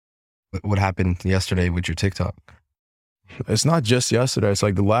What happened yesterday with your TikTok? It's not just yesterday. It's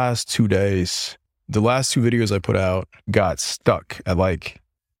like the last 2 days. The last two videos I put out got stuck at like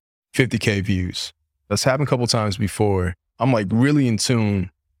 50K views. That's happened a couple times before. I'm like really in tune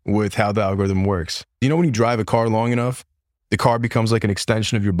with how the algorithm works. You know, when you drive a car long enough, the car becomes like an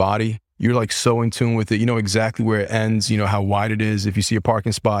extension of your body. You're like so in tune with it. You know exactly where it ends, you know, how wide it is. If you see a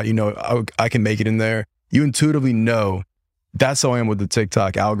parking spot, you know, I can make it in there. You intuitively know. That's how I am with the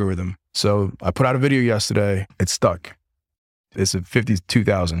TikTok algorithm. So I put out a video yesterday. It's stuck. It's at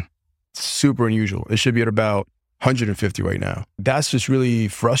 52,000. Super unusual. It should be at about 150 right now. That's just really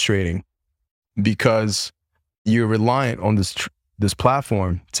frustrating because you're reliant on this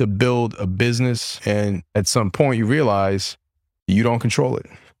platform to build a business. And at some point you realize you don't control it.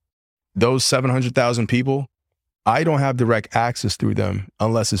 Those 700,000 people, I don't have direct access through them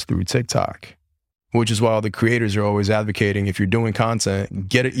unless it's through TikTok, which is why all the creators are always advocating, if you're doing content,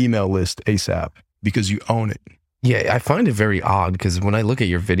 get an email list ASAP because you own it. Yeah, I find it very odd because when I look at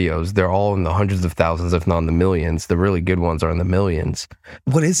your videos, they're all in the hundreds of thousands, if not in the millions. The really good ones are in the millions.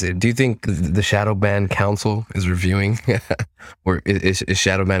 What is it? Do you think the Shadow Ban Council is reviewing? Or is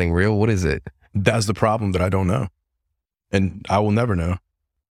shadow banning real? What is it? That's the problem that I don't know. And I will never know.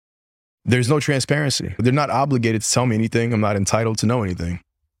 There's no transparency. They're not obligated to tell me anything. I'm not entitled to know anything.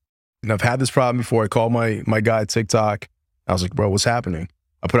 And I've had this problem before. I called my guy at TikTok. I was like, bro, what's happening?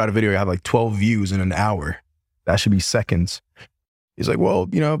 I put out a video. I had like 12 views in an hour. That should be seconds. He's like, well,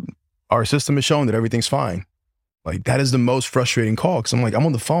 you know, our system is showing that everything's fine. Like, that is the most frustrating call. Because I'm like, I'm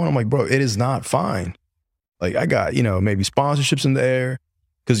on the phone. I'm like, bro, it is not fine. Like, I got, you know, maybe sponsorships in the air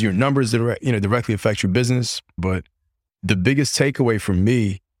because your numbers directly affect your business. But the biggest takeaway for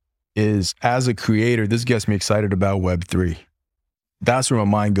me is, as a creator, this gets me excited about Web3. That's where my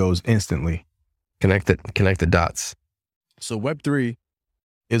mind goes instantly. Connect the dots. So Web3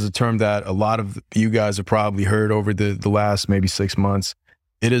 is a term that a lot of you guys have probably heard over the last maybe 6 months.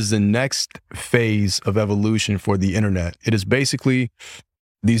 It is the next phase of evolution for the internet. It is basically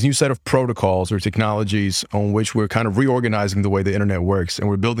these new set of protocols or technologies on which we're kind of reorganizing the way the internet works, and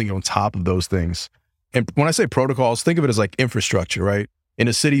we're building on top of those things. And when I say protocols, think of it as like infrastructure, right? In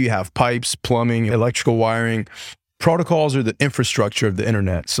a city, you have pipes, plumbing, electrical wiring. Protocols are the infrastructure of the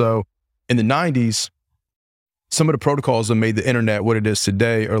internet. So in the 90s, some of the protocols that made the internet what it is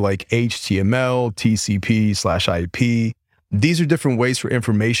today are like HTML, TCP/IP. These are different ways for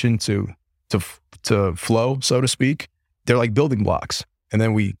information to flow, so to speak. They're like building blocks. And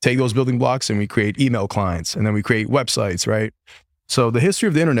then we take those building blocks and we create email clients, and then we create websites, right? So the history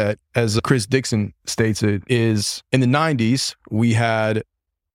of the internet, as Chris Dixon states it, is in the 90s, we had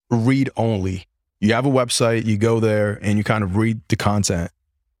read only. You have a website, you go there and you kind of read the content,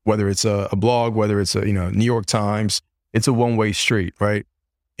 whether it's a blog, whether it's a New York Times. It's a one-way street, right?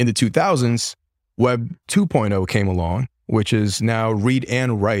 In the 2000s, Web 2.0 came along, which is now read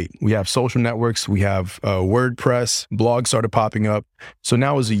and write. We have social networks, we have WordPress, blogs started popping up. So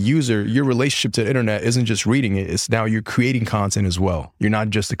now as a user, your relationship to the internet isn't just reading it, it's now you're creating content as well. You're not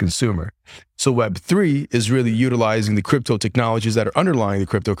just a consumer. So Web 3 is really utilizing the crypto technologies that are underlying the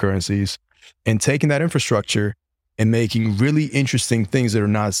cryptocurrencies and taking that infrastructure and making really interesting things that are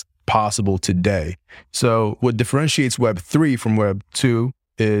not possible today. So what differentiates Web 3 from Web 2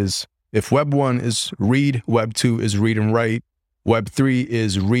 is, if Web 1 is read, Web 2 is read and write, Web 3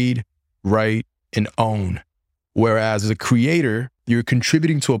 is read, write, and own. Whereas as a creator, you're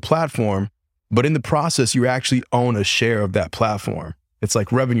contributing to a platform, but in the process, you actually own a share of that platform. It's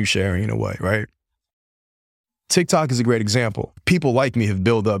like revenue sharing in a way, right? TikTok is a great example. People like me have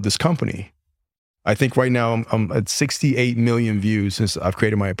built up this company. I think right now I'm at 68 million views since I've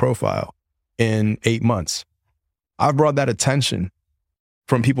created my profile in 8 months. I've brought that attention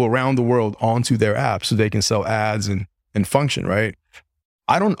from people around the world onto their app so they can sell ads and function, right?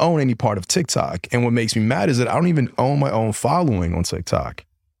 I don't own any part of TikTok. And what makes me mad is that I don't even own my own following on TikTok.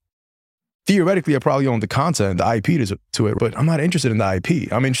 Theoretically, I probably own the content, the IP to it, but I'm not interested in the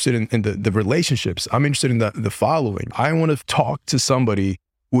IP. I'm interested in the relationships. I'm interested in the following. I want to talk to somebody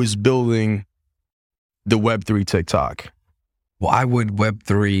who is building the Web3 TikTok. Why would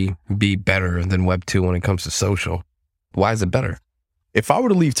Web3 be better than Web2 when it comes to social? Why is it better? If I were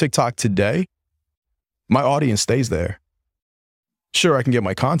to leave TikTok today, my audience stays there. Sure, I can get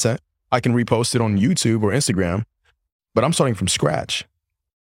my content. I can repost it on YouTube or Instagram, but I'm starting from scratch.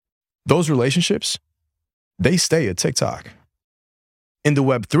 Those relationships, they stay at TikTok. In the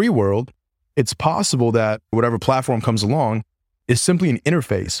Web3 world, it's possible that whatever platform comes along is simply an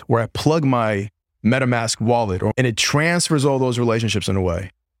interface where I plug my MetaMask wallet and it transfers all those relationships in a way.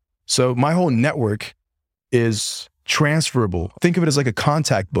 So my whole network is transferable. Think of it as like a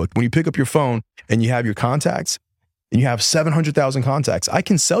contact book. When you pick up your phone and you have your contacts and you have 700,000 contacts, I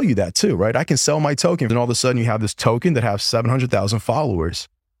can sell you that too, right? I can sell my token. And all of a sudden you have this token that has 700,000 followers.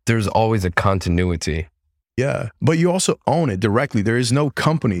 There's always a continuity. Yeah, but you also own it directly. There is no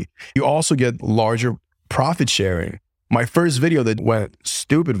company. You also get larger profit sharing. My first video that went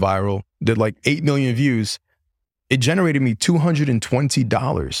stupid viral, did like 8 million views. It generated me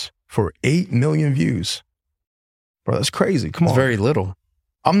 $220 for 8 million views. Bro, that's crazy. Come on. It's very little.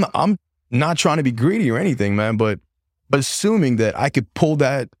 I'm not trying to be greedy or anything, man, but assuming that I could pull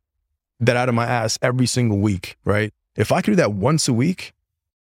that out of my ass every single week, right? If I could do that once a week,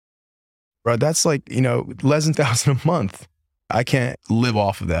 bro, that's like, less than $1,000 a month. I can't live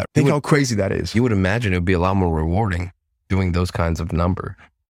off of that. Think how crazy that is. You would imagine it would be a lot more rewarding doing those kinds of number.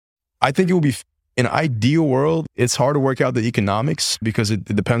 I think it would be, in an ideal world, it's hard to work out the economics because it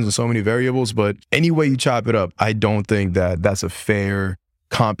depends on so many variables, but any way you chop it up, I don't think that that's a fair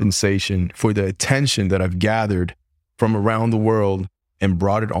compensation for the attention that I've gathered from around the world and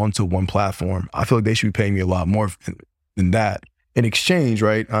brought it onto one platform. I feel like they should be paying me a lot more than that. In exchange,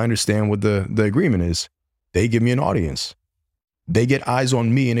 right, I understand what the agreement is. They give me an audience. They get eyes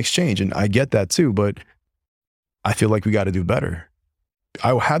on me in exchange, and I get that too, but I feel like we got to do better.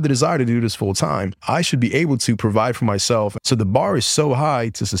 I have the desire to do this full time. I should be able to provide for myself. So the bar is so high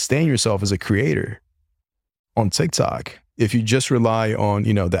to sustain yourself as a creator on TikTok. If you just rely on,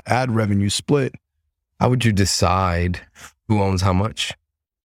 the ad revenue split. How would you decide who owns how much?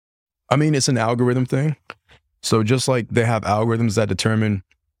 I mean, it's an algorithm thing. So just like they have algorithms that determine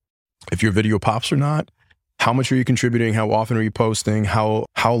if your video pops or not, how much are you contributing? How often are you posting? How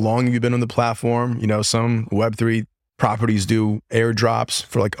long have you been on the platform? Some Web3 properties do airdrops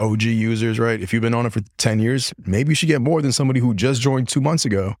for like OG users, right? If you've been on it for 10 years, maybe you should get more than somebody who just joined 2 months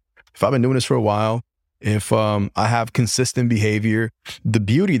ago. If I've been doing this for a while, if I have consistent behavior, the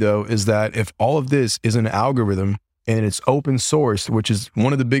beauty though is that if all of this is an algorithm and it's open source, which is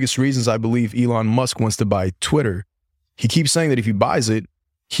one of the biggest reasons I believe Elon Musk wants to buy Twitter. He keeps saying that if he buys it,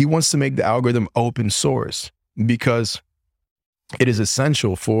 he wants to make the algorithm open source because it is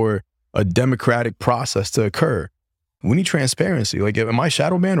essential for a democratic process to occur. We need transparency. Like, am I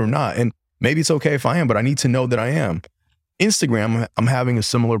shadow banned or not? And maybe it's okay if I am, but I need to know that I am. Instagram, I'm having a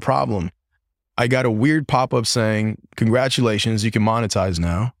similar problem. I got a weird pop-up saying, congratulations, you can monetize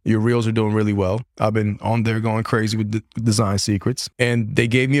now. Your reels are doing really well. I've been on there going crazy with design secrets. And they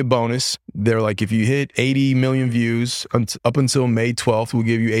gave me a bonus. They're like, if you hit 80 million views up until May 12th, we'll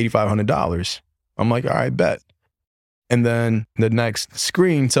give you $8,500. I'm like, all right, bet. And then the next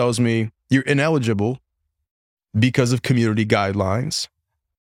screen tells me you're ineligible because of community guidelines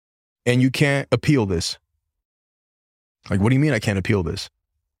and you can't appeal this. Like, what do you mean I can't appeal this?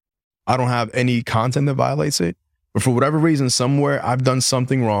 I don't have any content that violates it, but for whatever reason, somewhere I've done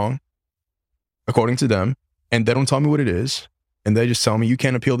something wrong, according to them, and they don't tell me what it is, and they just tell me you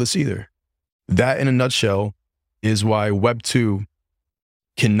can't appeal this either. That, in a nutshell, is why Web 2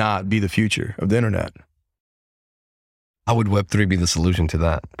 cannot be the future of the internet. How would Web 3 be the solution to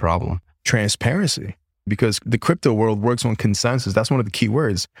that problem? Transparency, because the crypto world works on consensus. That's one of the key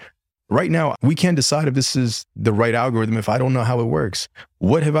words. Right now, we can't decide if this is the right algorithm if I don't know how it works.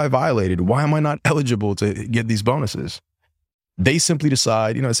 What have I violated? Why am I not eligible to get these bonuses? They simply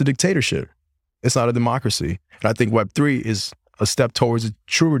decide, it's a dictatorship. It's not a democracy. And I think Web 3 is a step towards a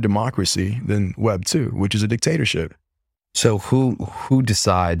truer democracy than Web 2, which is a dictatorship. So who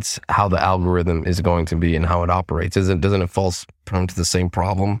decides how the algorithm is going to be and how it operates? Doesn't it fall prone to the same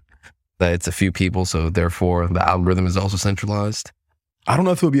problem that it's a few people, so therefore the algorithm is also centralized? I don't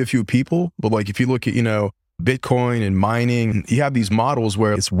know if it'll be a few people, but like if you look at, Bitcoin and mining, you have these models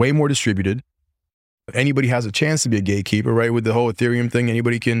where it's way more distributed. Anybody has a chance to be a gatekeeper, right? With the whole Ethereum thing,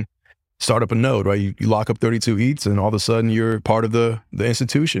 anybody can start up a node, right? You lock up 32 ETH and all of a sudden you're part of the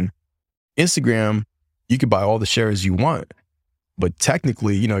institution. Instagram, you could buy all the shares you want, but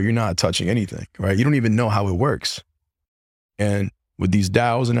technically, you're not touching anything, right? You don't even know how it works. And with these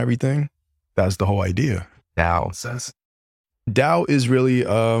DAOs and everything, that's the whole idea. DAO is really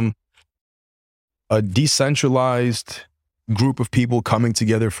a decentralized group of people coming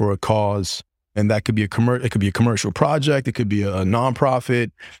together for a cause. And that could be it could be a commercial project. It could be a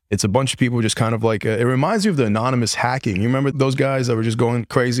nonprofit. It's a bunch of people just kind of like, it reminds me of the anonymous hacking. You remember those guys that were just going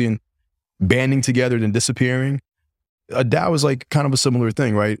crazy and banding together and disappearing? A DAO is like kind of a similar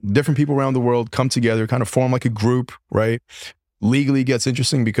thing, right? Different people around the world come together, kind of form like a group, right? Legally gets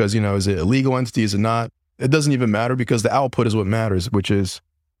interesting because, is it a legal entity? Is it not? It doesn't even matter because the output is what matters, which is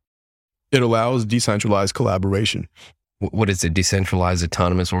it allows decentralized collaboration. What is it? Decentralized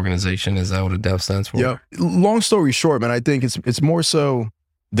autonomous organization? Is that what a DAO stands for? Yeah. Long story short, man, I think it's more so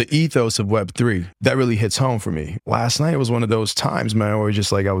the ethos of Web3 that really hits home for me. Last night was one of those times, man, where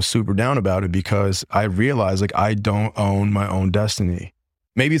just like I was super down about it because I realized like I don't own my own destiny.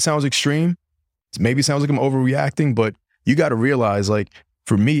 Maybe it sounds extreme. Maybe it sounds like I'm overreacting, but you got to realize like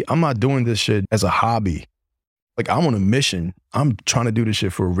for me, I'm not doing this shit as a hobby. Like I'm on a mission. I'm trying to do this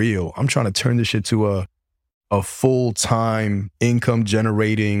shit for real. I'm trying to turn this shit to a full-time income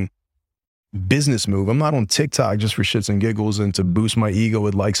generating business move. I'm not on TikTok just for shits and giggles and to boost my ego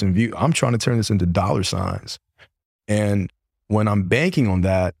with likes and views. I'm trying to turn this into dollar signs. And when I'm banking on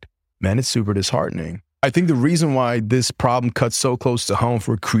that, man, it's super disheartening. I think the reason why this problem cuts so close to home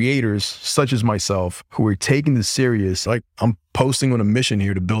for creators such as myself who are taking this serious, like I'm posting on a mission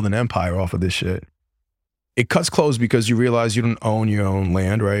here to build an empire off of this shit. It cuts close because you realize you don't own your own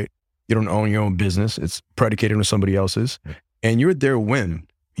land, right? You don't own your own business. It's predicated on somebody else's. And you're at their whim.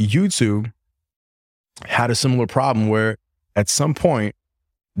 YouTube had a similar problem where at some point,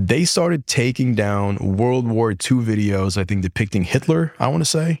 they started taking down World War II videos, I think depicting Hitler, I want to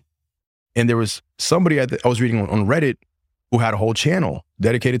say. And there was somebody I was reading on Reddit who had a whole channel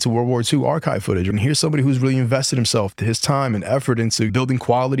dedicated to World War II archive footage. And here's somebody who's really invested himself, his time and effort into building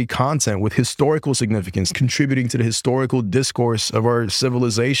quality content with historical significance, contributing to the historical discourse of our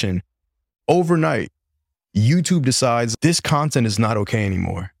civilization. Overnight, YouTube decides this content is not okay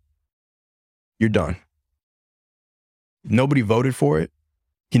anymore. You're done. Nobody voted for it.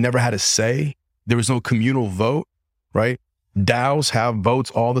 He never had a say. There was no communal vote, right? DAOs have votes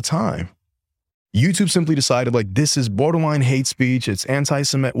all the time. YouTube simply decided like, this is borderline hate speech. It's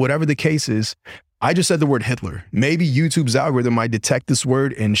anti-Semitic, whatever the case is. I just said the word Hitler. Maybe YouTube's algorithm might detect this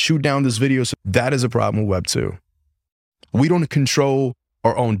word and shoot down this video. So that is a problem with Web 2. We don't control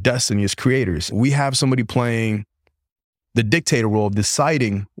our own destiny as creators. We have somebody playing the dictator role of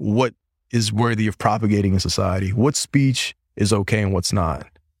deciding what is worthy of propagating in society, what speech is okay and what's not.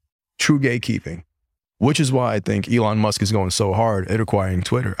 True gatekeeping, which is why I think Elon Musk is going so hard at acquiring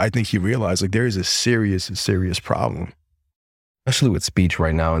Twitter. I think he realized like there is a serious problem. Especially with speech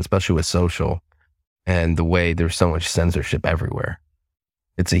right now, and especially with social and the way there's so much censorship everywhere.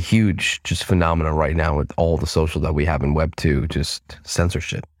 It's a huge just phenomenon right now with all the social that we have in Web 2, just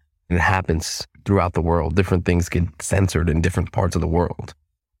censorship. And it happens throughout the world. Different things get censored in different parts of the world.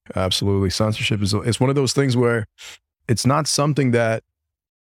 Absolutely. Censorship is one of those things where it's not something that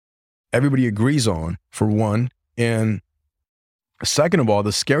everybody agrees on, for one. And second of all,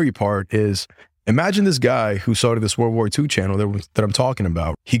 the scary part is imagine this guy who started this World War II channel that I'm talking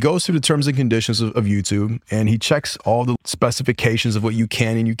about. He goes through the terms and conditions of YouTube and he checks all the specifications of what you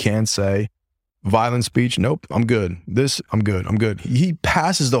can and you can't say. Violent speech, nope, I'm good. This, I'm good. He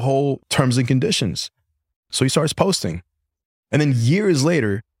passes the whole terms and conditions. So he starts posting. And then years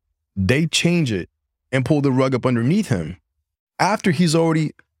later, they change it and pull the rug up underneath him after he's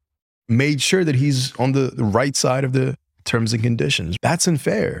already made sure that he's on the right side of the terms and conditions. That's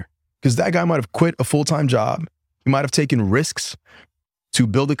unfair. Because that guy might have quit a full-time job. He might have taken risks to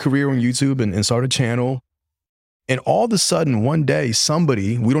build a career on YouTube and start a channel. And all of a sudden, one day,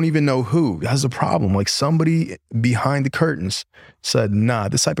 somebody, we don't even know who, has a problem. Like somebody behind the curtains said, nah,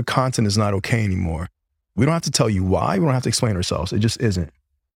 this type of content is not okay anymore. We don't have to tell you why. We don't have to explain ourselves. It just isn't.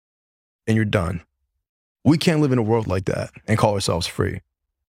 And you're done. We can't live in a world like that and call ourselves free.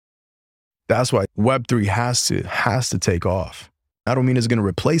 That's why Web3 has to take off. I don't mean it's going to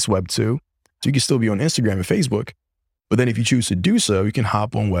replace Web 2. So you can still be on Instagram and Facebook. But then if you choose to do so, you can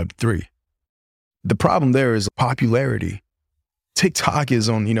hop on Web 3. The problem there is popularity. TikTok is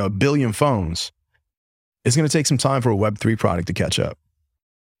on, 1 billion phones. It's going to take some time for a Web 3 product to catch up.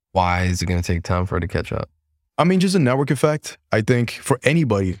 Why is it going to take time for it to catch up? I mean, just a network effect. I think for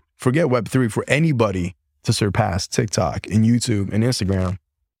anybody, forget Web 3, for anybody to surpass TikTok and YouTube and Instagram,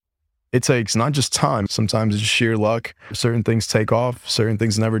 it takes not just time. Sometimes it's sheer luck. Certain things take off, certain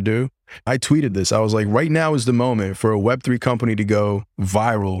things never do. I tweeted this. I was like, right now is the moment for a Web3 company to go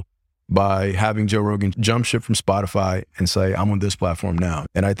viral by having Joe Rogan jump ship from Spotify and say, I'm on this platform now.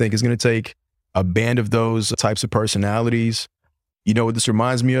 And I think it's going to take a band of those types of personalities. You know what this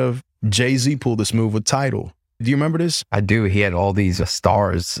reminds me of? Jay-Z pulled this move with Tidal. Do you remember this? I do. He had all these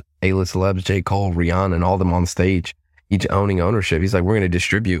stars, A-list celebs, J. Cole, Rihanna, and all them on stage, each owning ownership. He's like, we're going to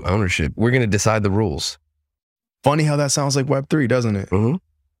distribute ownership. We're going to decide the rules. Funny how that sounds like Web3, doesn't it? Mm-hmm.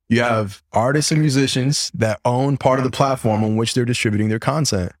 You have artists and musicians that own part of the platform on which they're distributing their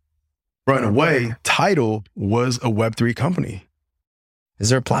content. Right away, Tidal was a Web3 company. Is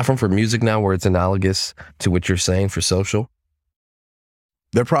there a platform for music now where it's analogous to what you're saying for social?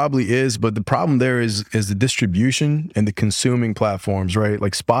 There probably is, but the problem there is the distribution and the consuming platforms, right?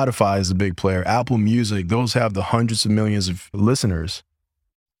 Like Spotify is a big player, Apple Music, those have the hundreds of millions of listeners.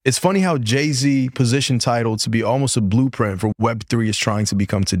 It's funny how Jay-Z positioned Tidal to be almost a blueprint for Web3 is trying to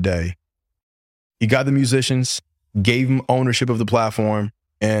become today. He got the musicians, gave them ownership of the platform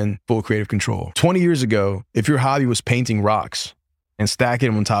and full creative control. 20 years ago, if your hobby was painting rocks and stacking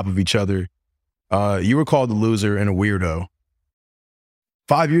them on top of each other, you were called a loser and a weirdo.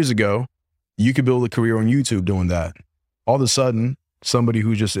 5 years ago, you could build a career on YouTube doing that. All of a sudden, somebody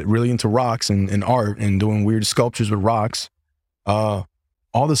who's just really into rocks and art and doing weird sculptures with rocks, all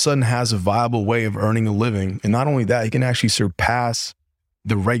of a sudden has a viable way of earning a living. And not only that, he can actually surpass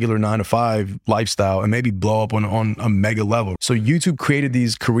the regular 9-to-5 lifestyle and maybe blow up on a mega level. So YouTube created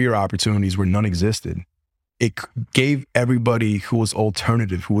these career opportunities where none existed. It gave everybody who was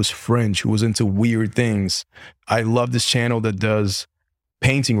alternative, who was fringe, who was into weird things. I love this channel that does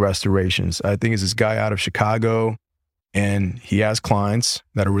painting restorations. I think it's this guy out of Chicago, and he has clients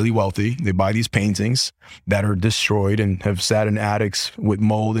that are really wealthy. They buy these paintings that are destroyed and have sat in attics with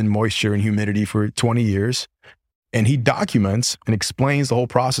mold and moisture and humidity for 20 years. And he documents and explains the whole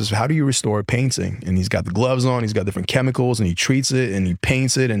process of how do you restore a painting. And he's got the gloves on, he's got different chemicals, and he treats it and he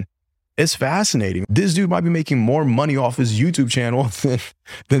paints it. And it's fascinating. This dude might be making more money off his YouTube channel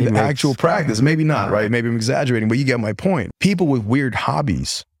than the actual practice. Maybe not, right? Maybe I'm exaggerating, but you get my point. People with weird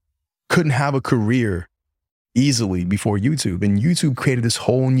hobbies couldn't have a career easily before YouTube. And YouTube created this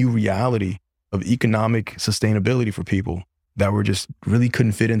whole new reality of economic sustainability for people that were just really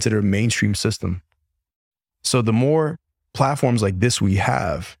couldn't fit into their mainstream system. So the more platforms like this we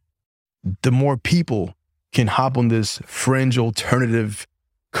have, the more people can hop on this fringe alternative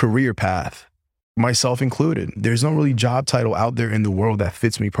career path, myself included. There's no really job title out there in the world that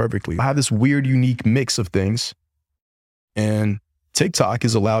fits me perfectly. I have this weird, unique mix of things, and TikTok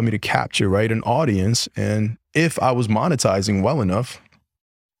has allowed me to capture, right, an audience. And if I was monetizing well enough,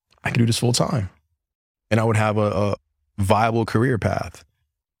 I could do this full time and I would have a viable career path.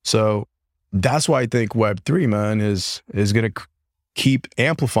 So that's why I think Web3, man, is going to keep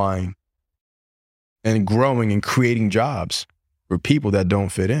amplifying and growing and creating jobs for people that don't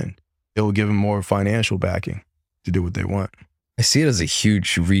fit in. It will give them more financial backing to do what they want. I see it as a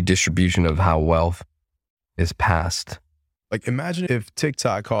huge redistribution of how wealth is passed. Like imagine if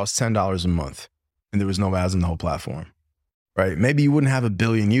TikTok cost $10 a month and there was no ads on the whole platform, right? Maybe you wouldn't have 1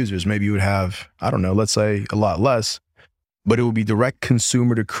 billion users. Maybe you would have, I don't know, let's say a lot less, but it would be direct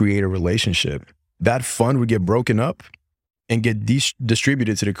consumer to creator relationship. That fund would get broken up and get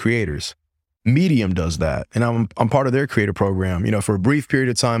distributed to the creators. Medium does that. And I'm part of their creator program. You know, for a brief period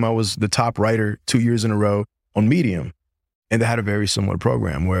of time, I was the top writer 2 years in a row on Medium. And they had a very similar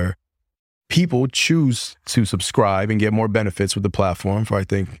program where people choose to subscribe and get more benefits with the platform for, I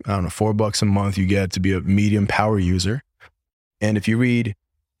think, I don't know, $4 a month you get to be a Medium power user. And if you read,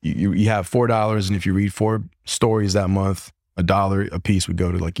 you have $4. And if you read 4 stories that month, $1 a piece would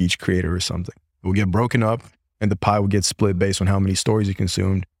go to like each creator or something. It will get broken up and the pie will get split based on how many stories you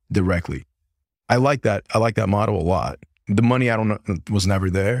consumed directly. I like that. I like that model a lot. The money, I don't know, was never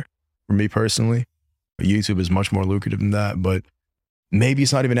there for me personally. YouTube is much more lucrative than that, but maybe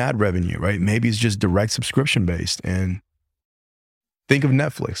it's not even ad revenue, right? Maybe it's just direct subscription based. And think of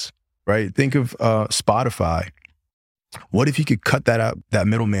Netflix, right? Think of Spotify. What if you could cut that out, that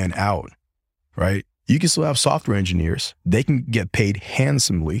middleman out, right? You can still have software engineers. They can get paid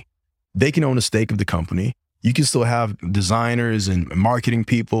handsomely. They can own a stake of the company. You can still have designers and marketing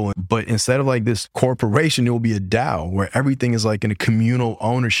people, but instead of like this corporation, it will be a DAO where everything is like in a communal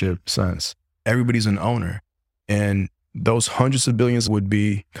ownership sense. Everybody's an owner. And those hundreds of billions would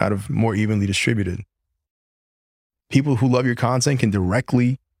be kind of more evenly distributed. People who love your content can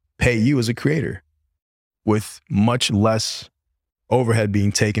directly pay you as a creator with much less overhead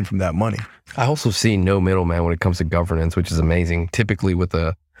being taken from that money. I also see no middleman when it comes to governance, which is amazing. Typically with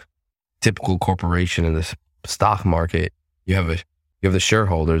a typical corporation in the stock market, you have the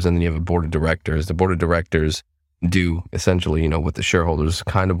shareholders and then you have a board of directors. The board of directors do essentially, what the shareholders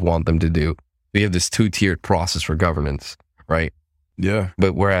kind of want them to do. We have this 2-tiered process for governance, right? Yeah.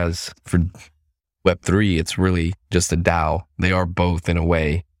 But whereas for Web3, it's really just a DAO. They are both in a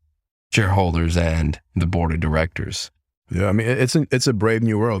way, shareholders and the board of directors. Yeah, I mean, it's a brave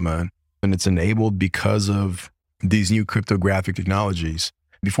new world, man. And it's enabled because of these new cryptographic technologies.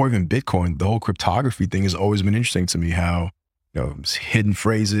 Before even Bitcoin, the whole cryptography thing has always been interesting to me, how, hidden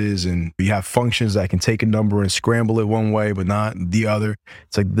phrases and you have functions that can take a number and scramble it one way, but not the other.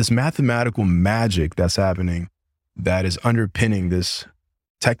 It's like this mathematical magic that's happening that is underpinning this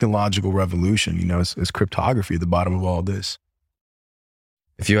technological revolution. It's cryptography at the bottom of all this.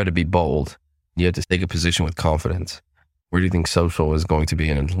 If you had to be bold, you had to take a position with confidence, where do you think social is going to be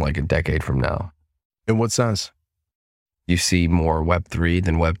in like a decade from now? In what sense? You see more Web3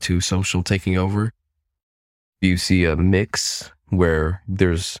 than Web2 social taking over? Do you see a mix where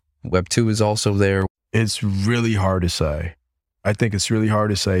there's Web2 is also there? It's really hard to say. I think it's really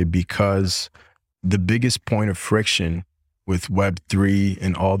hard to say because the biggest point of friction with Web3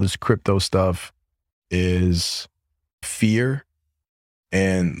 and all this crypto stuff is fear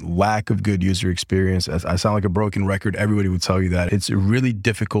and lack of good user experience. As I sound like a broken record, everybody would tell you that. It's really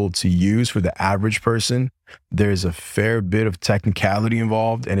difficult to use for the average person. There's a fair bit of technicality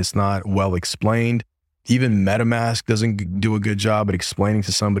involved and it's not well explained. Even MetaMask doesn't do a good job at explaining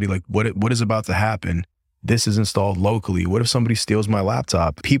to somebody like what is about to happen. This is installed locally. What if somebody steals my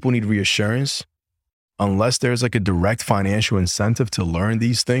laptop? People need reassurance. Unless there's like a direct financial incentive to learn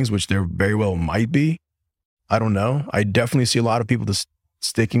these things, which there very well might be. I don't know. I definitely see a lot of people just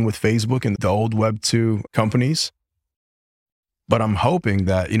sticking with Facebook and the old Web2 companies. But I'm hoping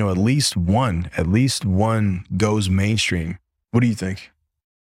that, at least one goes mainstream. What do you think?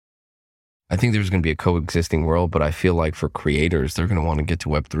 I think there's going to be a coexisting world, but I feel like for creators, they're going to want to get to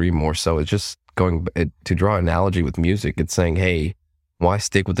Web3 more so. It's just to draw an analogy with music. It's saying, hey, why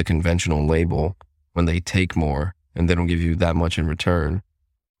stick with the conventional label when they take more and they don't give you that much in return?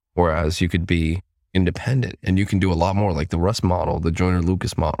 Whereas you could be independent and you can do a lot more, like the Russ model, the Joyner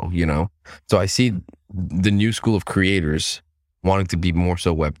Lucas model, So I see the new school of creators wanting to be more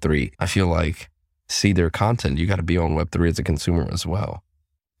so Web3. I feel like see their content, you got to be on Web3 as a consumer as well.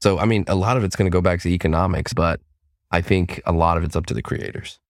 So, I mean, a lot of it's going to go back to economics, but I think a lot of it's up to the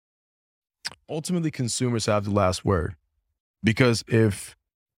creators. Ultimately, consumers have the last word. Because if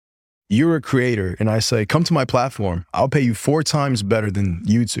you're a creator and I say, come to my platform, I'll pay you 4 times better than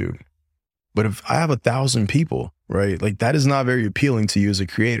YouTube. But if I have 1,000 people, right, like that is not very appealing to you as a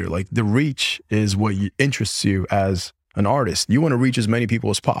creator. Like the reach is what interests you as an artist. You want to reach as many people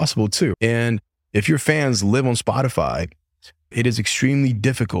as possible too. And if your fans live on Spotify, it is extremely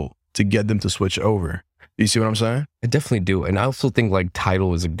difficult to get them to switch over. You see what I'm saying? I definitely do. And I also think like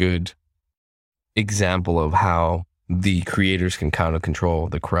Tidal is a good example of how the creators can kind of control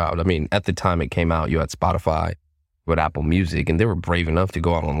the crowd. I mean, at the time it came out, you had Spotify, you had Apple Music, and they were brave enough to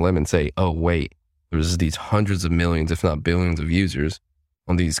go out on a limb and say, oh, wait, there's these hundreds of millions, if not billions of users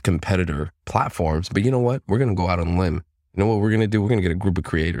on these competitor platforms. But you know what? We're going to go out on a limb. You know what we're going to do? We're going to get a group of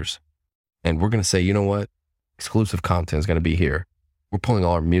creators and we're going to say, you know what? Exclusive content is going to be here. We're pulling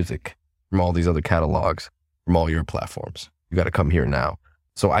all our music from all these other catalogs, from all your platforms. You got to come here now.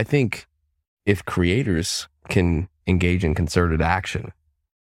 So I think if creators can engage in concerted action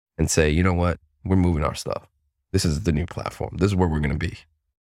and say, you know what, we're moving our stuff. This is the new platform. This is where we're going to be.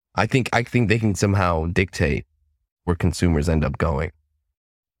 I think they can somehow dictate where consumers end up going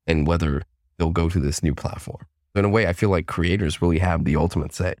and whether they'll go to this new platform. In a way, I feel like creators really have the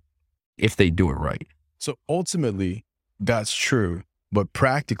ultimate say if they do it right. So ultimately, that's true. But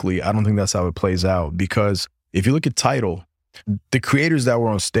practically, I don't think that's how it plays out. Because if you look at Tidal, the creators that were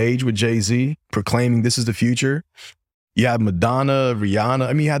on stage with Jay-Z proclaiming this is the future, you had Madonna, Rihanna.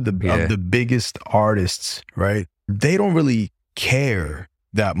 I mean, you had the biggest artists, right? They don't really care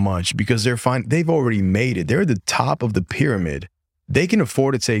that much because they're fine. They've already made it. They're at the top of the pyramid. They can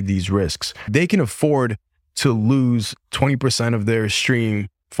afford to take these risks. They can afford to lose 20% of their stream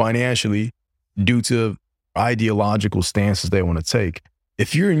financially due to ideological stances they want to take.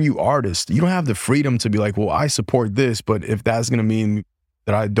 If you're a new artist, you don't have the freedom to be like, well, I support this, but if that's going to mean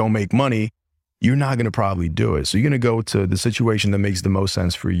that I don't make money, you're not going to probably do it. So you're going to go to the situation that makes the most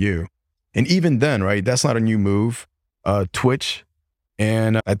sense for you. And even then, right, that's not a new move. Twitch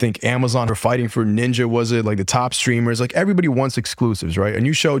and I think Amazon are fighting for Ninja, was it? Like the top streamers, like everybody wants exclusives, right? A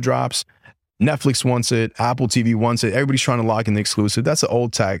new show drops, Netflix wants it, Apple TV wants it. Everybody's trying to lock in the exclusive. That's an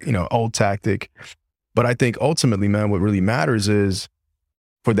old tactic. But I think ultimately, man, what really matters is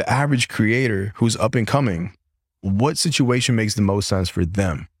for the average creator who's up and coming, what situation makes the most sense for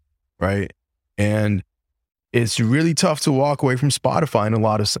them, right? And it's really tough to walk away from Spotify in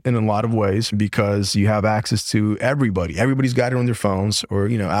a lot of ways because you have access to everybody. Everybody's got it on their phones or,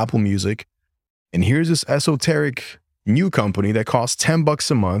 Apple Music. And here's this esoteric new company that costs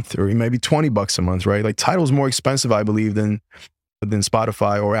 $10 a month or maybe $20 a month, right? Like Tidal's more expensive, I believe, than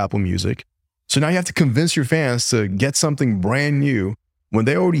Spotify or Apple Music. So now you have to convince your fans to get something brand new when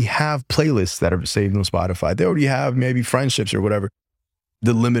they already have playlists that are saved on Spotify. They already have maybe friendships or whatever.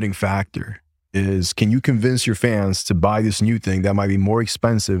 The limiting factor is, can you convince your fans to buy this new thing that might be more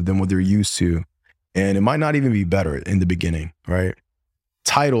expensive than what they're used to? And it might not even be better in the beginning, right?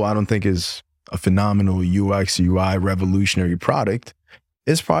 Tidal, I don't think is a phenomenal UX, UI revolutionary product.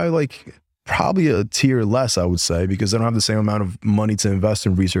 it's probably a tier less, I would say, because they don't have the same amount of money to invest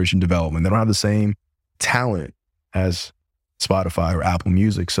in research and development. They don't have the same talent as Spotify or Apple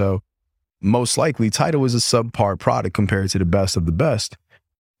Music. So most likely Tidal is a subpar product compared to the best of the best.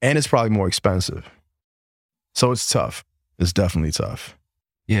 And it's probably more expensive. So it's tough. It's definitely tough.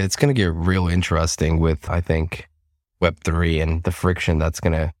 Yeah, it's going to get real interesting with, I think, Web3 and the friction that's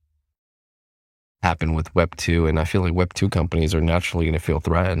going to happen with Web2. And I feel like Web2 companies are naturally going to feel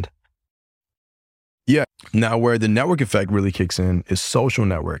threatened. Yeah. Now, where the network effect really kicks in is social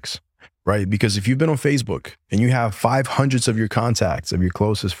networks, right? Because if you've been on Facebook and you have 500s of your contacts, of your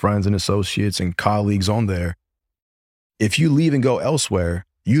closest friends and associates and colleagues on there, if you leave and go elsewhere,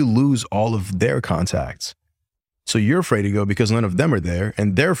 you lose all of their contacts. So you're afraid to go because none of them are there,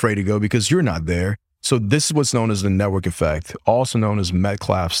 and they're afraid to go because you're not there. So this is what's known as the network effect, also known as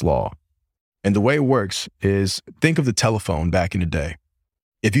Metcalfe's law. And the way it works is, think of the telephone back in the day.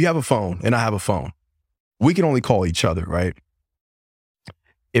 If you have a phone and I have a phone, we can only call each other, right?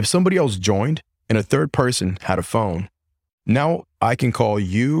 If somebody else joined and a third person had a phone, now I can call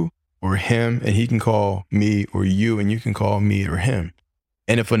you or him, and he can call me or you, and you can call me or him.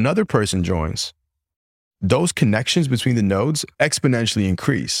 And if another person joins, those connections between the nodes exponentially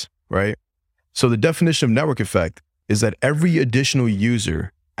increase, right? So the definition of network effect is that every additional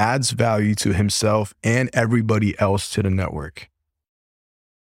user adds value to himself and everybody else to the network.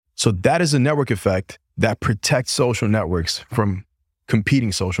 So that is a network effect that protects social networks from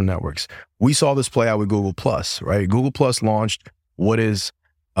competing social networks. We saw this play out with Google Plus, right? Google Plus launched what is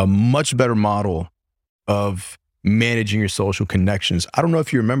a much better model of managing your social connections. I don't know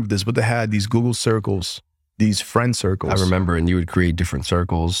if you remember this, but they had these Google circles, these friend circles. I remember, and you would create different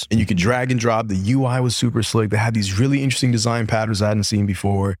circles. And you could drag and drop. The UI was super slick. They had these really interesting design patterns I hadn't seen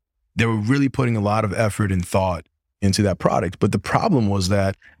before. They were really putting a lot of effort and thought into that product. But the problem was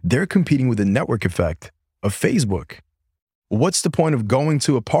that they're competing with the network effect of Facebook. What's the point of going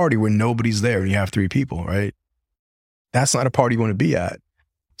to a party where nobody's there and you have 3 people, right? That's not a party you want to be at.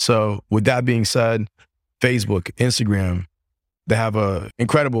 So with that being said, Facebook, Instagram, they have an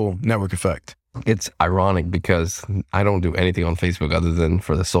incredible network effect. It's ironic because I don't do anything on Facebook other than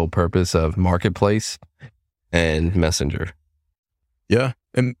for the sole purpose of Marketplace and Messenger. Yeah.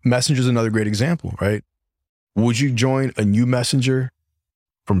 And Messenger is another great example, right? Would you join a new Messenger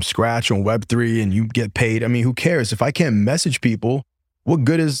from scratch on Web3 and you get paid? I mean, who cares? If I can't message people, what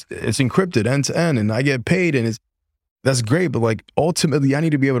good is it's encrypted end to end and I get paid and that's great. But like ultimately I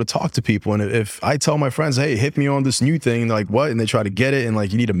need to be able to talk to people. And if I tell my friends, hey, hit me on this new thing, and they're like, what? And they try to get it. And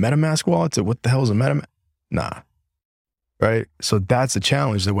like, you need a MetaMask wallet? So what the hell is a MetaMask? Nah. Right. So that's a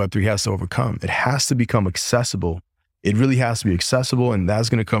challenge that Web3 has to overcome. It has to become accessible. It really has to be accessible. And that's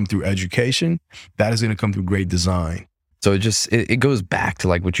going to come through education. That is going to come through great design. So it goes back to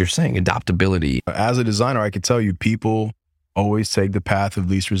like what you're saying, adaptability. As a designer, I could tell you people always take the path of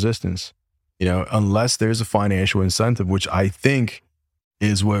least resistance, unless there's a financial incentive, which I think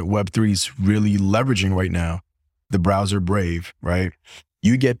is what Web3 is really leveraging right now. The browser Brave, right?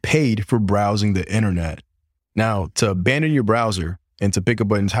 You get paid for browsing the internet. Now, to abandon your browser and to pick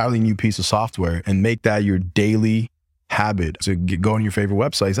up an entirely new piece of software and make that your daily habit to go on your favorite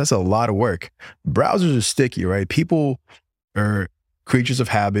websites, that's a lot of work. Browsers are sticky, right? People are creatures of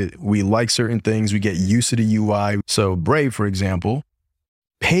habit. We like certain things. We get used to the UI. So Brave, for example,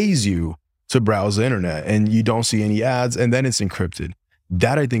 pays you to browse the internet and you don't see any ads, and then it's encrypted.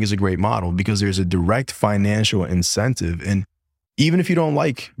 That I think is a great model because there's a direct financial incentive. And even if you don't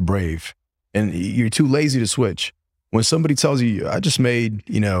like Brave and you're too lazy to switch, when somebody tells you, I just made,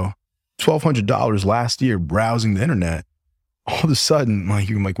 $1,200 last year browsing the internet, all of a sudden,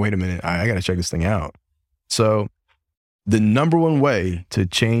 you're like, wait a minute, I got to check this thing out. So the number one way to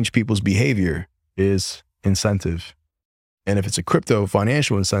change people's behavior is incentive. And if it's a crypto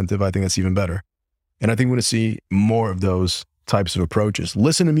financial incentive, I think that's even better. And I think we're going to see more of those types of approaches.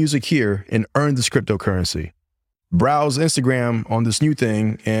 Listen to music here and earn this cryptocurrency. Browse Instagram on this new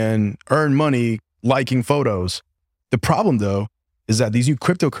thing and earn money liking photos. The problem, though, is that these new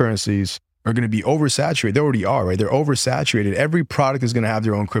cryptocurrencies are going to be oversaturated. They already are, right? They're oversaturated. Every product is going to have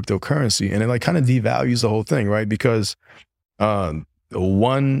their own cryptocurrency. And it kind of devalues the whole thing, right? Because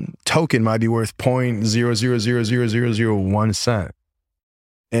one token might be worth 0.0000001 cent.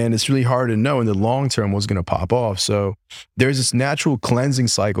 And it's really hard to know in the long term what's going to pop off. So there's this natural cleansing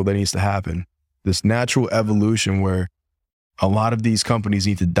cycle that needs to happen, this natural evolution where a lot of these companies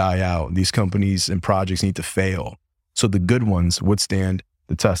need to die out. These companies and projects need to fail so the good ones withstand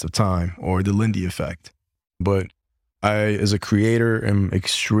the test of time, or the Lindy effect. But I, as a creator, am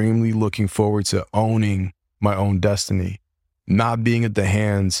extremely looking forward to owning my own destiny not being at the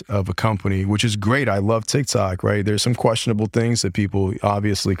hands of a company, which is great. I love TikTok, right? There's some questionable things that people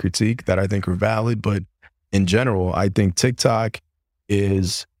obviously critique that I think are valid, but in general, I think TikTok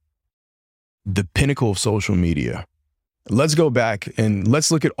is the pinnacle of social media. Let's go back and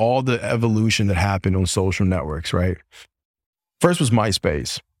let's look at all the evolution that happened on social networks, right? First was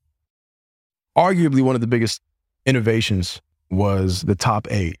MySpace. Arguably one of the biggest innovations was the top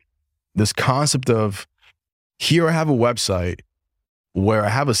 8. This concept of, here I have a website where I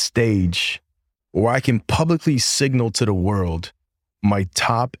have a stage where I can publicly signal to the world my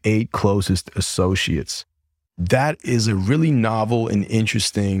top 8 closest associates. That is a really novel and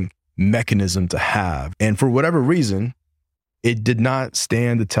interesting mechanism to have. And for whatever reason, it did not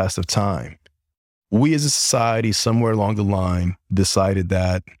stand the test of time. We as a society, somewhere along the line, decided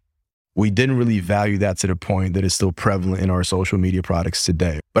that we didn't really value that to the point that it's still prevalent in our social media products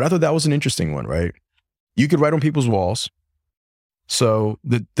today. But I thought that was an interesting one, right? You could write on people's walls. So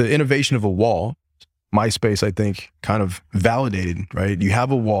the innovation of a wall, MySpace, I think, kind of validated, right? You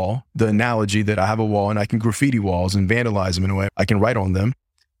have a wall, the analogy that I have a wall and I can graffiti walls and vandalize them in a way, I can write on them.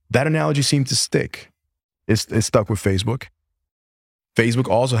 That analogy seemed to stick. It's stuck with Facebook. Facebook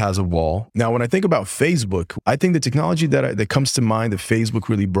also has a wall. Now, when I think about Facebook, I think the technology that comes to mind that Facebook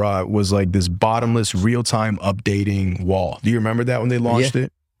really brought was like this bottomless real-time updating wall. Do you remember that when they launched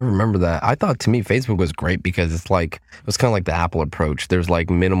it? I remember that. I thought, to me, Facebook was great because it was kind of like the Apple approach. There's like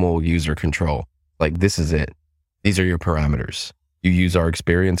minimal user control. Like, this is it. These are your parameters. You use our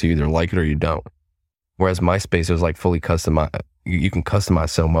experience, you either like it or you don't. Whereas MySpace was like fully customized. You can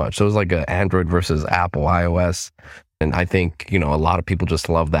customize so much. So it was like an Android versus Apple, iOS. And I think, a lot of people just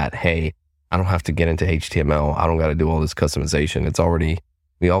love that. Hey, I don't have to get into HTML. I don't got to do all this customization.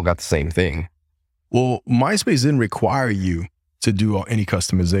 We all got the same thing. Well, MySpace didn't require you to do any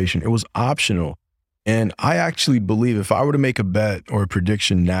customization. It was optional. And I actually believe, if I were to make a bet or a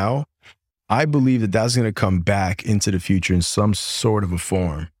prediction now, I believe that that's going to come back into the future in some sort of a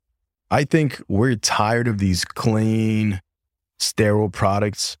form. I think we're tired of these clean, sterile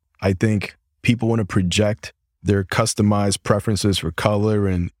products. I think people want to project their customized preferences for color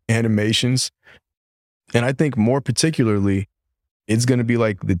and animations. And I think more particularly, it's going to be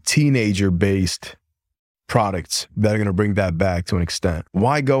like the teenager-based products that are going to bring that back to an extent.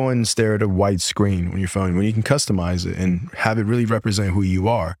 Why go and stare at a white screen on your phone when you can customize it and have it really represent who you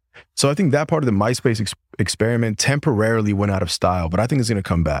are? So I think that part of the MySpace experiment temporarily went out of style, but I think it's going to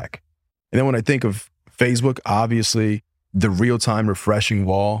come back. And then when I think of Facebook, obviously the real-time refreshing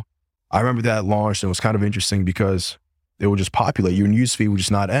wall, I remember that launched and it was kind of interesting because it would just populate. Your newsfeed would just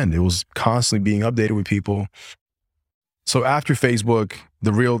not end. It was constantly being updated with people. So after Facebook,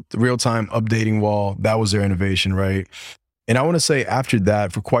 the real-time updating wall, that was their innovation, right? And I want to say after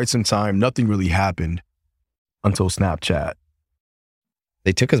that, for quite some time, nothing really happened until Snapchat.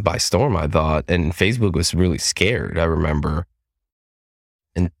 They took us by storm, I thought, and Facebook was really scared, I remember.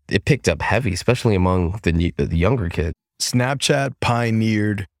 And it picked up heavy, especially among the younger kids. Snapchat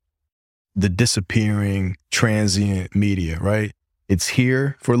pioneered the disappearing transient media, right? It's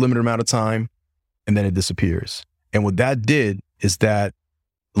here for a limited amount of time and then it disappears. And what that did is that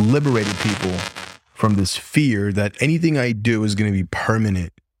liberated people from this fear that anything I do is going to be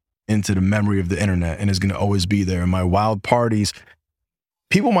permanent into the memory of the internet and is going to always be there. And my wild parties,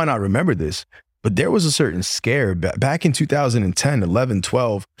 people might not remember this, but there was a certain scare back in 2010, 11,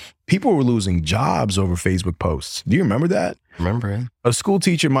 12. People were losing jobs over Facebook posts. Do you remember that? Remember it. A school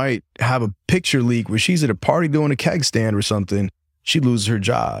teacher might have a picture leak where she's at a party doing a keg stand or something. She loses her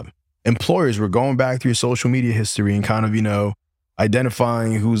job. Employers were going back through social media history and kind of,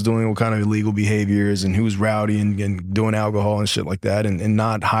 identifying who's doing what kind of illegal behaviors and who's rowdy and doing alcohol and shit like that and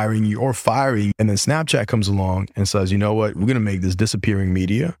not hiring you or firing you. And then Snapchat comes along and says, you know what, we're going to make this disappearing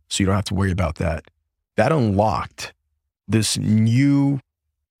media so you don't have to worry about that. That unlocked this new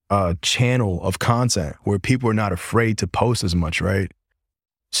channel of content where people are not afraid to post as much, right?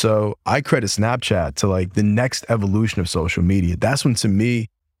 So I credit Snapchat to like the next evolution of social media. That's when, to me,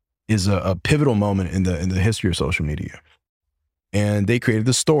 is a pivotal moment in the history of social media. And they created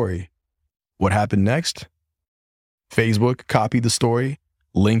the story. What happened next? Facebook copied the story.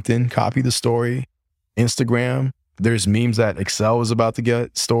 LinkedIn copied the story. Instagram. There's memes that Excel was about to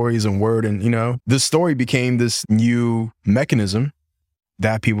get stories and Word. And, the story became this new mechanism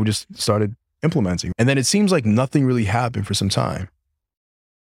that people just started implementing. And then it seems like nothing really happened for some time.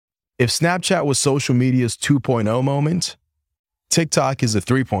 If Snapchat was social media's 2.0 moment, TikTok is a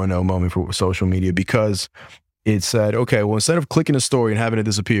 3.0 moment for social media because it said, okay, well, instead of clicking a story and having it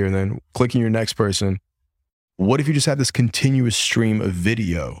disappear and then clicking your next person, what if you just have this continuous stream of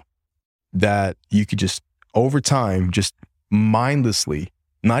video that you could just, over time, just mindlessly,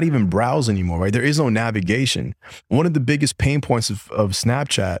 not even browse anymore, right? There is no navigation. One of the biggest pain points of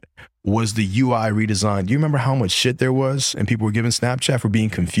Snapchat was the UI redesign. Do you remember how much shit there was? And people were giving Snapchat for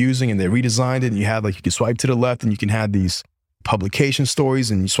being confusing, and they redesigned it. And you had, like, you could swipe to the left and you can have these publication stories,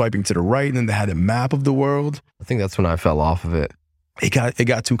 and you're swiping to the right, and then they had a map of the world. I think that's when I fell off of it. It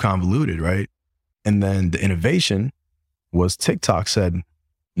got too convoluted, right? And then the innovation was TikTok said,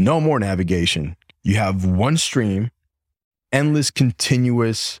 no more navigation. You have one stream, endless,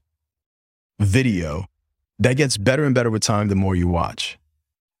 continuous video that gets better and better with time the more you watch.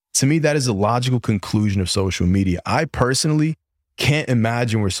 To me, that is a logical conclusion of social media. I personally can't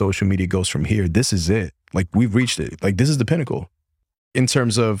imagine where social media goes from here. This is it. Like, we've reached it. Like, this is the pinnacle in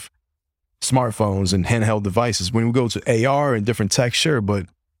terms of smartphones and handheld devices. When we go to AR and different tech, sure, but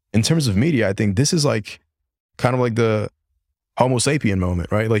in terms of media, I think this is like kind of like the Homo sapien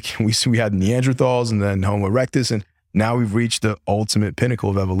moment, right? Like, we had Neanderthals and then Homo erectus, and now we've reached the ultimate pinnacle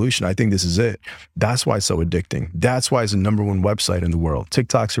of evolution. I think this is it. That's why it's so addicting. That's why it's the #1 website in the world.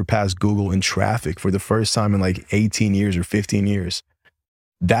 TikTok surpassed Google in traffic for the first time in like 18 years or 15 years.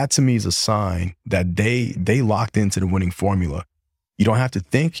 That to me is a sign that they locked into the winning formula. You don't have to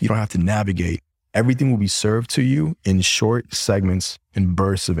think, you don't have to navigate. Everything will be served to you in short segments and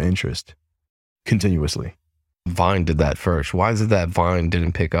bursts of interest continuously. Vine did that first. Why is it that Vine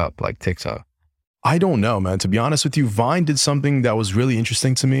didn't pick up like TikTok? I don't know, man. To be honest with you, Vine did something that was really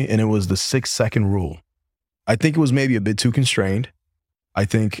interesting to me, and it was the 6-second rule. I think it was maybe a bit too constrained. I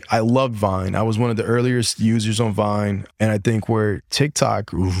think I loved Vine. I was one of the earliest users on Vine. And I think where TikTok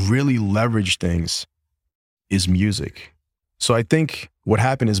really leveraged things is music. So I think what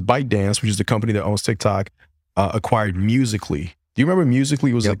happened is ByteDance, which is the company that owns TikTok, acquired Musical.ly. Do you remember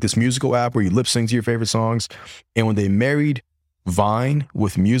Musical.ly? It was like this musical app where you lip sync to your favorite songs. And when they married Vine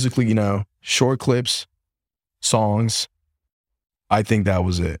with Musical.ly, you know, short clips, songs, I think that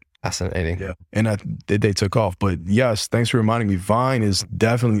was it. Fascinating. Yeah. And they took off. But yes, thanks for reminding me. Vine is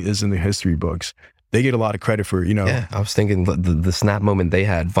definitely in the history books. They get a lot of credit for, you know. Yeah, I was thinking the snap moment they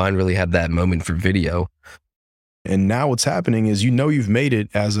had, Vine really had that moment for video. And now what's happening is, you know, you've made it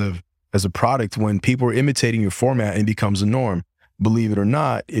as a product when people are imitating your format and it becomes a norm. Believe it or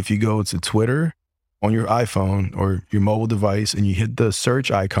not, if you go to Twitter on your iPhone or your mobile device and you hit the search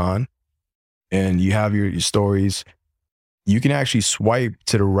icon and you have your stories, you can actually swipe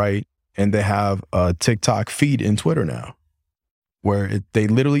to the right, and they have a TikTok feed in Twitter now where they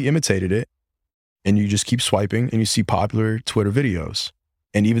literally imitated it, and you just keep swiping and you see popular Twitter videos.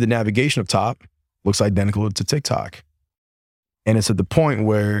 And even the navigation up top looks identical to TikTok. And it's at the point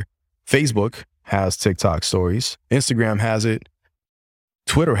where Facebook has TikTok stories, Instagram has it,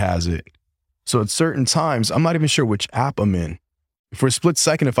 Twitter has it. So at certain times, I'm not even sure which app I'm in. For a split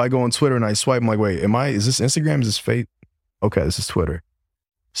second, if I go on Twitter and I swipe, I'm like, wait, is this Instagram? Is this Facebook? Okay, this is Twitter.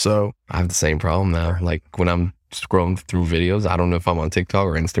 So I have the same problem now. Like, when I'm scrolling through videos, I don't know if I'm on TikTok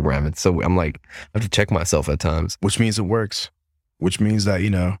or Instagram. And so I'm like, I have to check myself at times. Which means it works. Which means that, you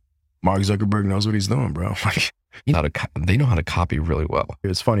know, Mark Zuckerberg knows what he's doing, bro. Like, they know how to copy really well.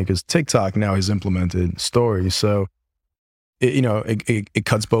 It's funny because TikTok now has implemented stories. So, it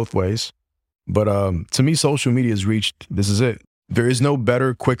cuts both ways. But to me, social media has reached, this is it. There is no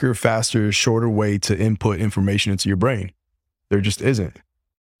better, quicker, faster, shorter way to input information into your brain. There just isn't.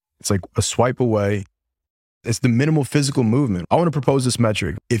 It's like a swipe away. It's the minimal physical movement. I want to propose this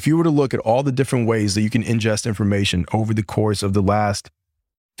metric. If you were to look at all the different ways that you can ingest information over the course of the last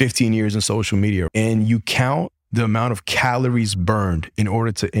 15 years in social media, and you count the amount of calories burned in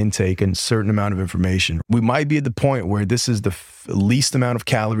order to intake a certain amount of information, we might be at the point where this is the least amount of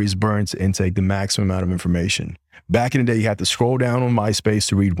calories burned to intake the maximum amount of information. Back in the day, you had to scroll down on MySpace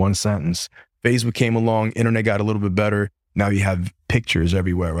to read one sentence. Facebook came along, internet got a little bit better. Now you have pictures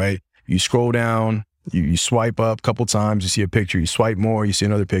everywhere, right? You scroll down, you swipe up a couple times, you see a picture, you swipe more, you see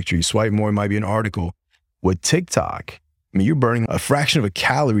another picture, you swipe more, it might be an article. With TikTok, I mean, you're burning a fraction of a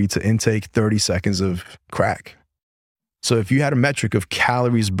calorie to intake 30 seconds of crack. So if you had a metric of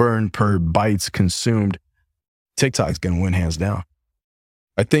calories burned per bytes consumed, TikTok's going to win hands down.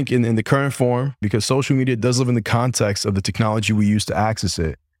 I think in the current form, because social media does live in the context of the technology we use to access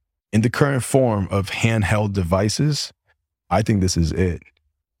it, in the current form of handheld devices, I think this is it.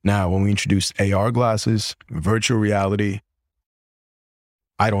 Now, when we introduce AR glasses, virtual reality,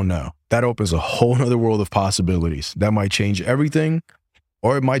 I don't know. That opens a whole nother world of possibilities. That might change everything,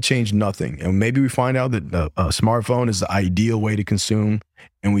 or it might change nothing. And maybe we find out that a smartphone is the ideal way to consume,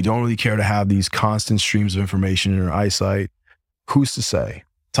 and we don't really care to have these constant streams of information in our eyesight. Who's to say?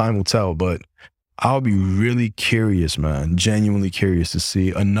 Time will tell, but I'll be really curious, man, genuinely curious to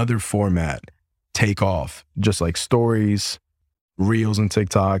see another format take off, just like stories, Reels and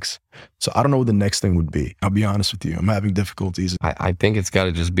TikToks. So I don't know what the next thing would be. I'll be honest with you. I'm having difficulties. I think it's got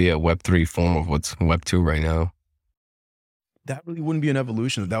to just be a Web3 form of what's Web2 right now. That really wouldn't be an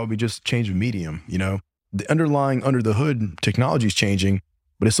evolution. That would be just change of medium, you know? The underlying, under the hood, technology is changing,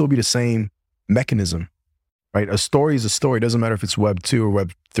 but it still be the same mechanism, right? A story is a story. It doesn't matter if it's Web 2 or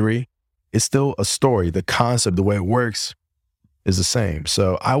Web 3. It's still a story. The concept, the way it works is the same.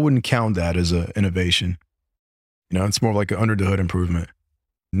 So I wouldn't count that as an innovation. You know, it's more like an under the hood improvement.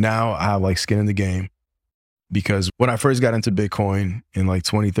 Now I have like skin in the game because when I first got into Bitcoin in like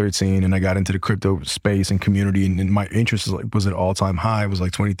 2013 and I got into the crypto space and community and my interest was at all-time high. It was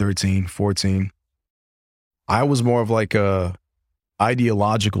like 2013, 14. I was more of like a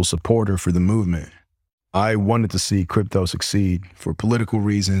ideological supporter for the movement. I wanted to see crypto succeed for political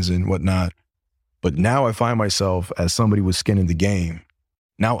reasons and whatnot. But now I find myself as somebody with skin in the game.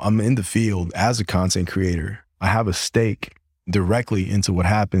 Now I'm in the field as a content creator. I have a stake directly into what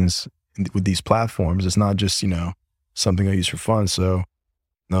happens with these platforms. It's not just, you know, something I use for fun. So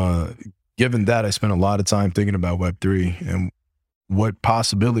given that, I spent a lot of time thinking about Web3 and what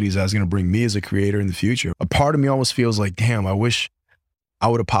possibilities that's going to bring me as a creator in the future. A part of me almost feels like, damn, I wish I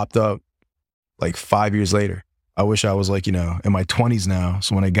would have popped up like 5 years later. I wish I was like, you know, in my 20s now.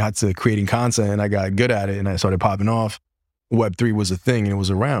 So when I got to creating content and I got good at it and I started popping off, Web3 was a thing and it was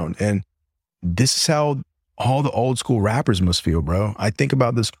around. And this is how all the old school rappers must feel, bro. I think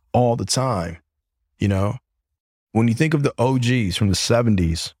about this all the time. You know, when you think of the OGs from the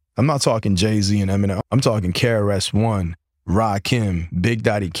 70s, I'm not talking Jay-Z and Eminem. I'm talking KRS-One, Rakim, Big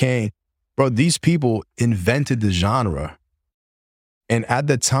Daddy Kane. Bro, these people invented the genre. And at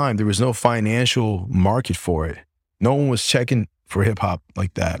that time, there was no financial market for it. No one was checking for hip hop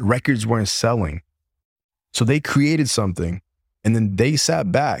like that. Records weren't selling. So they created something and then they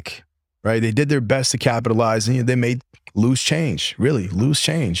sat back, right? They did their best to capitalize and they made loose change, really loose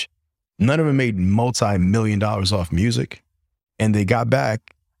change. None of them made multi-million dollars off music. And they got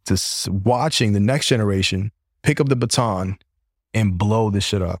back to watching the next generation pick up the baton and blow this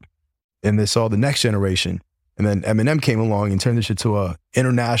shit up. And they saw the next generation. And then Eminem came along and turned this shit to a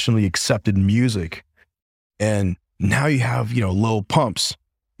internationally accepted music. And now you have, you know, Lil Pumps.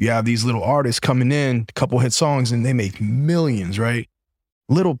 You have these little artists coming in, a couple hit songs, and they make millions, right?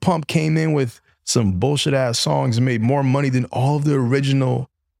 Lil Pump came in with some bullshit ass songs and made more money than all of the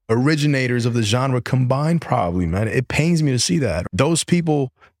originators of the genre combined, probably, man. It pains me to see that. Those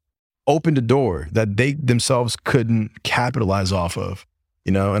people opened a door that they themselves couldn't capitalize off of,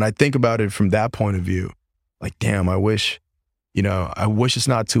 you know? And I think about it from that point of view. Like, damn, I wish it's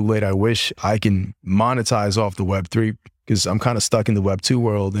not too late. I wish I can monetize off the Web3 because I'm kind of stuck in the Web2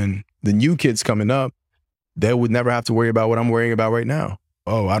 world. And the new kids coming up, they would never have to worry about what I'm worrying about right now.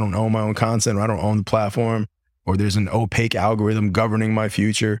 Oh, I don't own my own content, or I don't own the platform, or there's an opaque algorithm governing my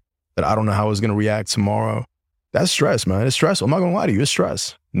future that I don't know how it's going to react tomorrow. That's stress, man. It's stressful. I'm not going to lie to you. It's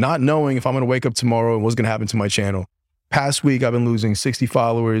stress. Not knowing if I'm going to wake up tomorrow and what's going to happen to my channel. Past week, I've been losing 60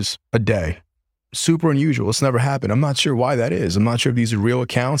 followers a day. Super unusual. It's never happened. I'm not sure why that is. I'm not sure if these are real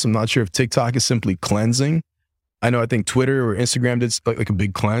accounts. I'm not sure if TikTok is simply cleansing. I think Twitter or Instagram did like a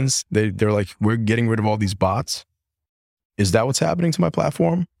big cleanse. They're like, we're getting rid of all these bots. Is that what's happening to my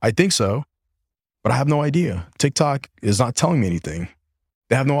platform? I think so, but I have no idea. TikTok is not telling me anything.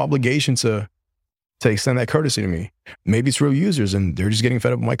 They have no obligation to extend that courtesy to me. Maybe it's real users and they're just getting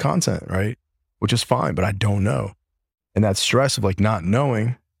fed up with my content, right? Which is fine, but I don't know. And that stress of like not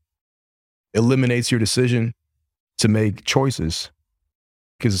knowing eliminates your decision to make choices.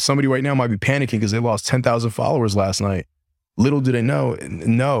 Because somebody right now might be panicking because they lost 10,000 followers last night. Little do they know,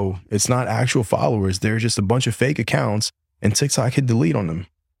 no, it's not actual followers. They're just a bunch of fake accounts and TikTok hit delete on them.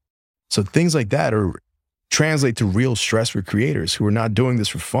 So things like that translate to real stress for creators who are not doing this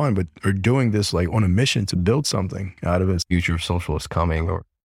for fun, but are doing this like on a mission to build something out of it. Future of social is coming, or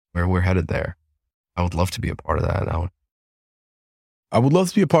where we're headed there. I would love to be a part of that. I would love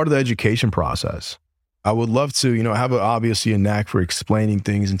to be a part of the education process. I would love to, have obviously a knack for explaining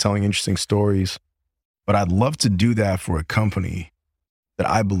things and telling interesting stories, but I'd love to do that for a company that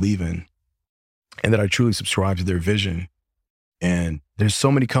I believe in and that I truly subscribe to their vision. And there's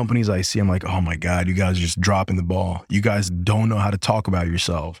so many companies I see, I'm like, oh my God, you guys are just dropping the ball. You guys don't know how to talk about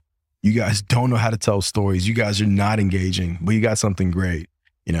yourself. You guys don't know how to tell stories. You guys are not engaging, but you got something great,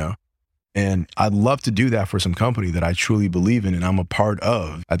 And I'd love to do that for some company that I truly believe in and I'm a part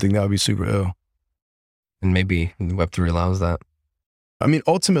of. I think that would be super ill. And maybe Web3 allows that. I mean,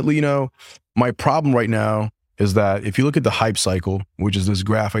 ultimately, my problem right now is that if you look at the hype cycle, which is this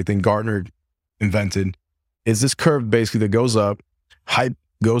graph I think Gartner invented, is this curve basically that goes up, hype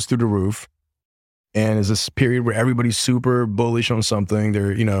goes through the roof, And it's this period where everybody's super bullish on something.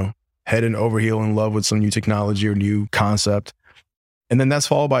 They're, head and over heel in love with some new technology or new concept. And then that's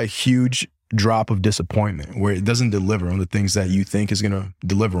followed by a huge drop of disappointment where it doesn't deliver on the things that you think is going to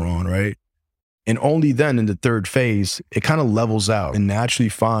deliver on, right? And only then in the third phase, it kind of levels out and naturally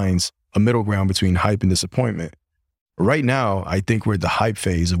finds a middle ground between hype and disappointment. Right now, I think we're at the hype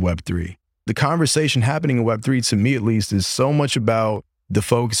phase of Web3. The conversation happening in Web3, to me at least, is so much about the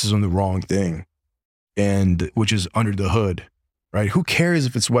focus is on the wrong thing, and which is under the hood, right? Who cares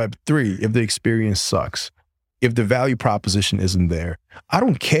if it's Web3 if the experience sucks, if the value proposition isn't there? I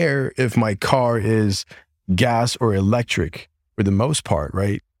don't care if my car is gas or electric for the most part,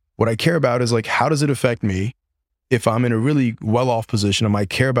 right? What I care about is like, how does it affect me? If I'm in a really well-off position, I might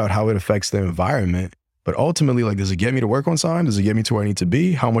care about how it affects the environment. But ultimately, like, does it get me to work on time? Does it get me to where I need to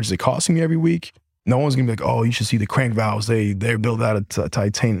be? How much is it costing me every week? No one's gonna be like, oh, you should see the crank valves. They're built out of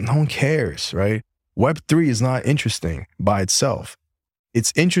titanium. No one cares, right? Web3 is not interesting by itself.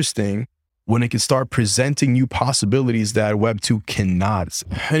 It's interesting when it can start presenting new possibilities that Web2 cannot.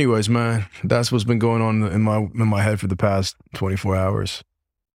 Anyways, man, that's what's been going on in my head for the past 24 hours.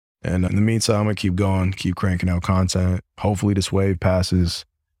 And in the meantime, I'm gonna keep going, keep cranking out content. Hopefully this wave passes.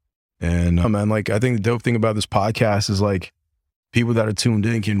 And man, like, I think the dope thing about this podcast is like people that are tuned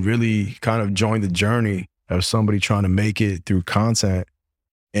in can really kind of join the journey of somebody trying to make it through content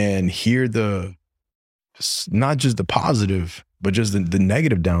and hear not just the positive, but just the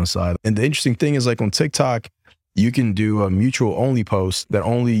negative downside. And the interesting thing is, like, on TikTok, you can do a mutual only post that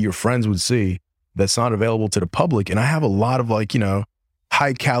only your friends would see that's not available to the public. And I have a lot of, like,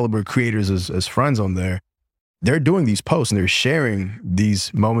 high caliber creators as friends on there. They're doing these posts and they're sharing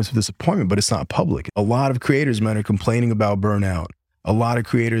these moments of disappointment, but it's not public. A lot of creators, man, are complaining about burnout. A lot of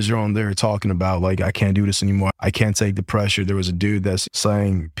creators are on there talking about, like, I can't do this anymore. I can't take the pressure. There was a dude that's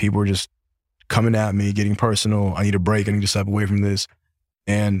saying people are just coming at me, getting personal. I need a break. I need to step away from this.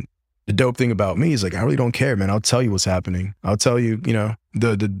 And the dope thing about me is, like, I really don't care, man. I'll tell you what's happening. I'll tell you,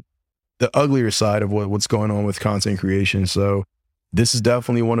 the uglier side of what's going on with content creation. So this is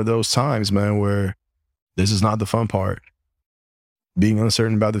definitely one of those times, man, where this is not the fun part. Being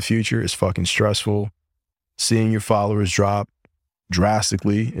uncertain about the future is fucking stressful. Seeing your followers drop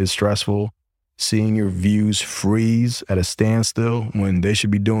drastically is stressful. Seeing your views freeze at a standstill when they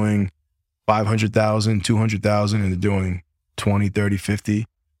should be doing 500,000, 200,000 and they're doing 20, 30, 50.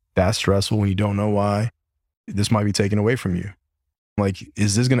 That's stressful when you don't know why. This might be taken away from you. Like,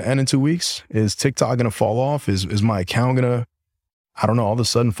 is this going to end in 2 weeks? Is TikTok going to fall off? Is my account going to, I don't know, all of a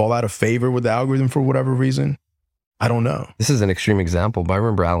sudden fall out of favor with the algorithm for whatever reason? I don't know. This is an extreme example, but I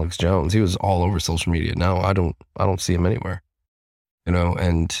remember Alex Jones. He was all over social media. Now I don't see him anywhere.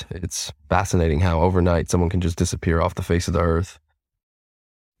 And it's fascinating how overnight someone can just disappear off the face of the earth.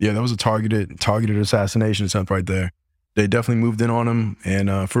 Yeah, that was a targeted assassination attempt right there. They definitely moved in on him,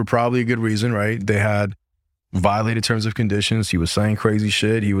 and for probably a good reason, right? They had violated terms of conditions. He was saying crazy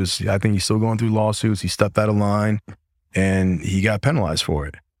shit. I think he's still going through lawsuits. He stepped out of line and he got penalized for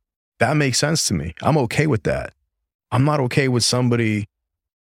it. That makes sense to me. I'm okay with that. I'm not okay with somebody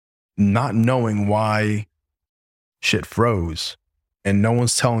not knowing why shit froze and no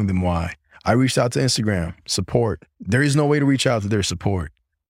one's telling them why. I reached out to Instagram, support. There is no way to reach out to their support.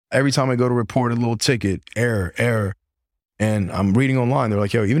 Every time I go to report a little ticket, error, and I'm reading online, they're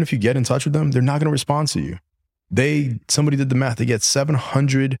like, yo, even if you get in touch with them, they're not going to respond to you. Somebody did the math. They get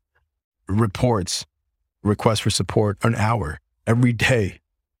 700 requests for support an hour every day.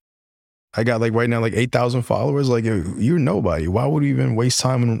 I got, like, right now, like 8,000 followers. Like, you're nobody. Why would we even waste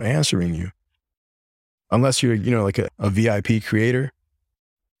time on answering you? Unless you're, like a VIP creator.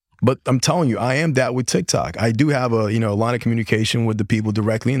 But I'm telling you, I am that with TikTok. I do have a line of communication with the people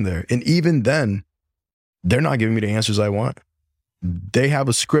directly in there. And even then, they're not giving me the answers I want. They have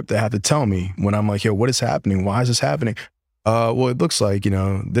a script they have to tell me when I'm like, yo, what is happening? Why is this happening? Well, it looks like,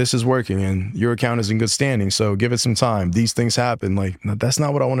 this is working and your account is in good standing. So give it some time. These things happen. Like, no, that's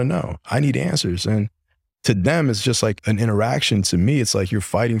not what I want to know. I need answers. And to them, it's just like an interaction. To me, it's like you're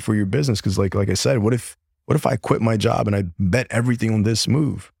fighting for your business. Cause like I said, what if I quit my job and I bet everything on this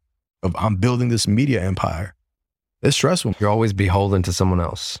move of I'm building this media empire? It's stressful. You're always beholden to someone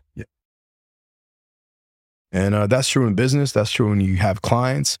else. Yeah. And that's true in business. That's true when you have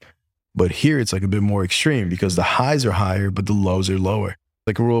clients. But here it's like a bit more extreme because the highs are higher, but the lows are lower.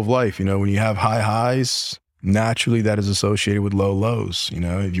 Like a rule of life, when you have high highs, naturally that is associated with low lows.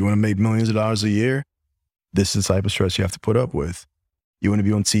 If you want to make millions of dollars a year, this is the type of stress you have to put up with. You want to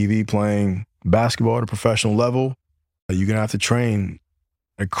be on TV playing basketball at a professional level, you're going to have to train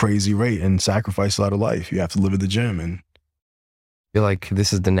at a crazy rate and sacrifice a lot of life. You have to live at the gym. And feel like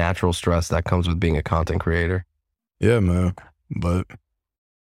this is the natural stress that comes with being a content creator. Yeah, man. But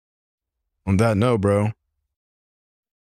on that note, bro,